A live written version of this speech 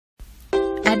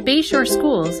At Bayshore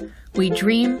Schools, we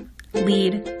dream,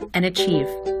 lead, and achieve.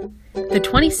 The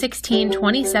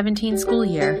 2016-2017 school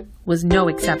year was no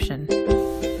exception.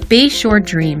 Bayshore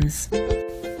Dreams.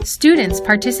 Students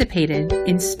participated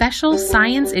in special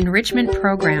science enrichment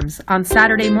programs on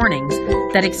Saturday mornings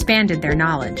that expanded their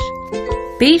knowledge.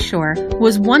 Bayshore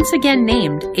was once again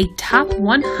named a top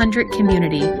 100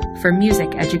 community for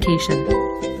music education.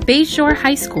 Bayshore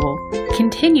High School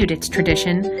continued its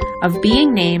tradition of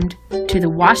being named to the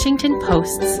Washington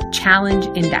Post's Challenge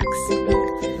Index.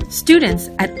 Students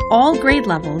at all grade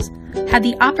levels had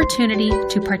the opportunity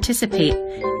to participate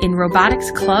in robotics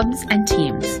clubs and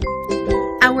teams.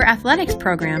 Our athletics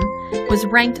program was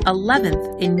ranked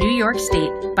 11th in New York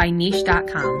State by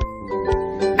Niche.com.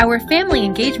 Our family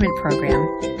engagement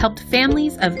program helped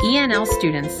families of ENL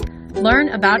students learn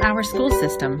about our school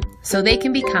system so they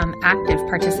can become active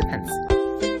participants.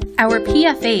 Our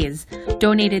PFAs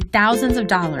donated thousands of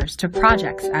dollars to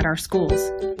projects at our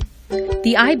schools.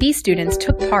 The IB students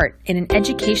took part in an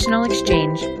educational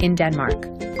exchange in Denmark.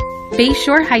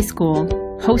 Bayshore High School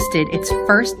hosted its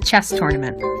first chess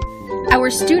tournament. Our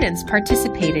students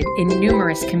participated in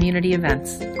numerous community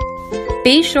events.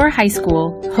 Bayshore High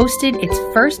School hosted its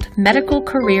first Medical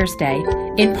Careers Day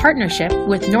in partnership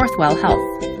with Northwell Health.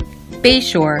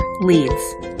 Bayshore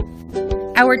leads.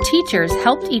 Our teachers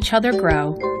helped each other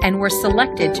grow and were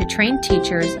selected to train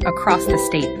teachers across the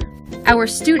state. Our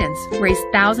students raised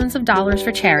thousands of dollars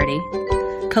for charity,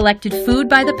 collected food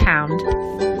by the pound,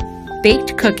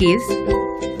 baked cookies,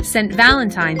 sent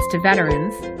Valentines to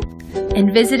veterans,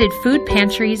 and visited food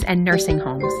pantries and nursing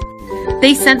homes.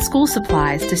 They sent school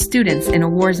supplies to students in a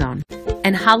war zone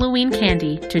and Halloween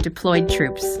candy to deployed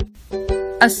troops.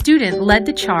 A student led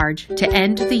the charge to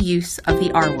end the use of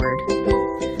the R word.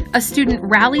 A student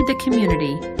rallied the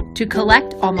community to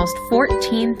collect almost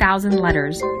 14,000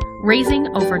 letters,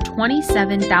 raising over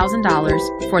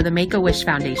 $27,000 for the Make-A-Wish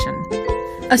Foundation.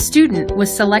 A student was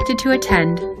selected to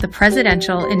attend the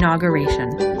presidential inauguration.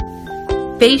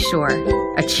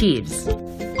 Bayshore achieves.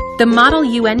 The Model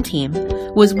UN team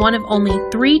was one of only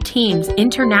 3 teams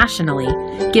internationally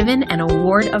given an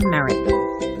Award of Merit.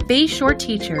 Bayshore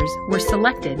teachers were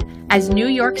selected as New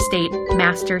York State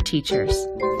Master Teachers.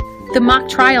 The mock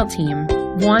trial team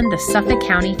won the Suffolk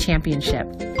County Championship.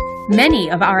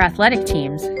 Many of our athletic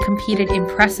teams competed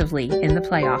impressively in the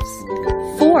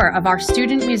playoffs. 4 of our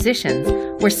student musicians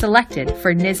were selected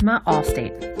for NYSSMA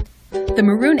All-State. The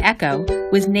Maroon Echo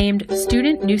was named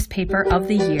Student Newspaper of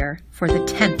the Year for the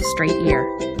 10th straight year.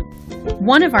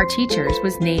 One of our teachers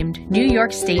was named New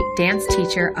York State Dance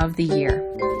Teacher of the Year.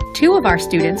 2 of our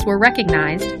students were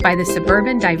recognized by the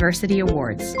Suburban Diversity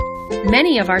Awards.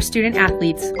 Many of our student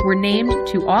athletes were named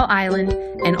to All-Island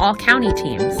and All-County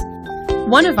teams.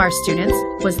 One of our students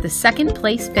was the 2nd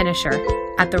place finisher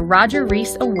at the Roger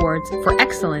Rees Awards for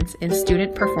Excellence in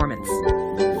Student Performance.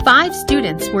 5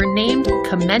 students were named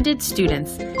Commended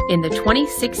Students in the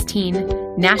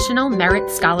 2016 National Merit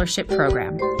Scholarship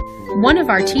Program. One of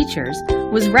our teachers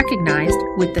was recognized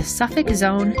with the Suffolk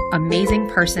Zone Amazing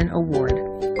Person Award.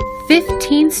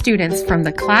 15 students from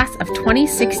the class of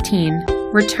 2016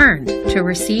 returned to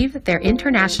receive their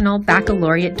International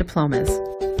Baccalaureate diplomas.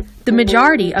 The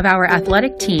majority of our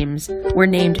athletic teams were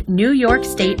named New York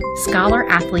State Scholar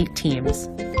Athlete teams.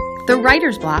 The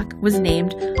Writer's Block was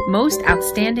named Most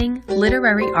Outstanding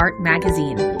Literary Art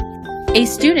Magazine. A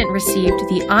student received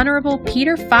the Honorable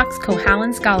Peter Fox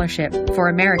Cohalan Scholarship for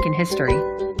American History.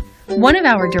 One of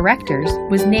our directors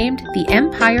was named the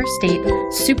Empire State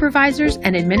Supervisors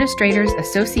and Administrators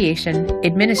Association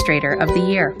Administrator of the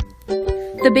Year.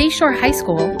 The Bayshore High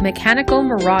School Mechanical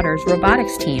Marauders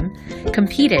robotics team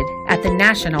competed at the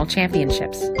National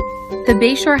Championships. The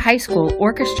Bayshore High School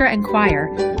Orchestra and Choir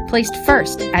placed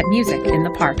first at Music in the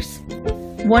Parks.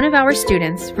 One of our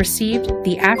students received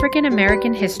the African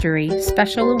American History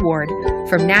Special Award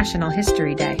from National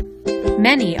History Day.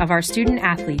 Many of our student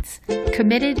athletes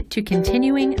committed to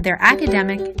continuing their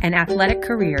academic and athletic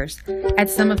careers at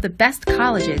some of the best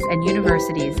colleges and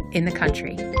universities in the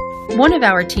country. One of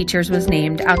our teachers was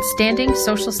named Outstanding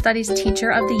Social Studies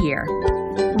Teacher of the Year.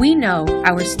 We know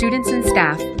our students and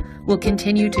staff will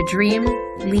continue to dream,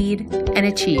 lead, and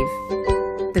achieve.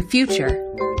 The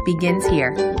future begins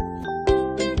here.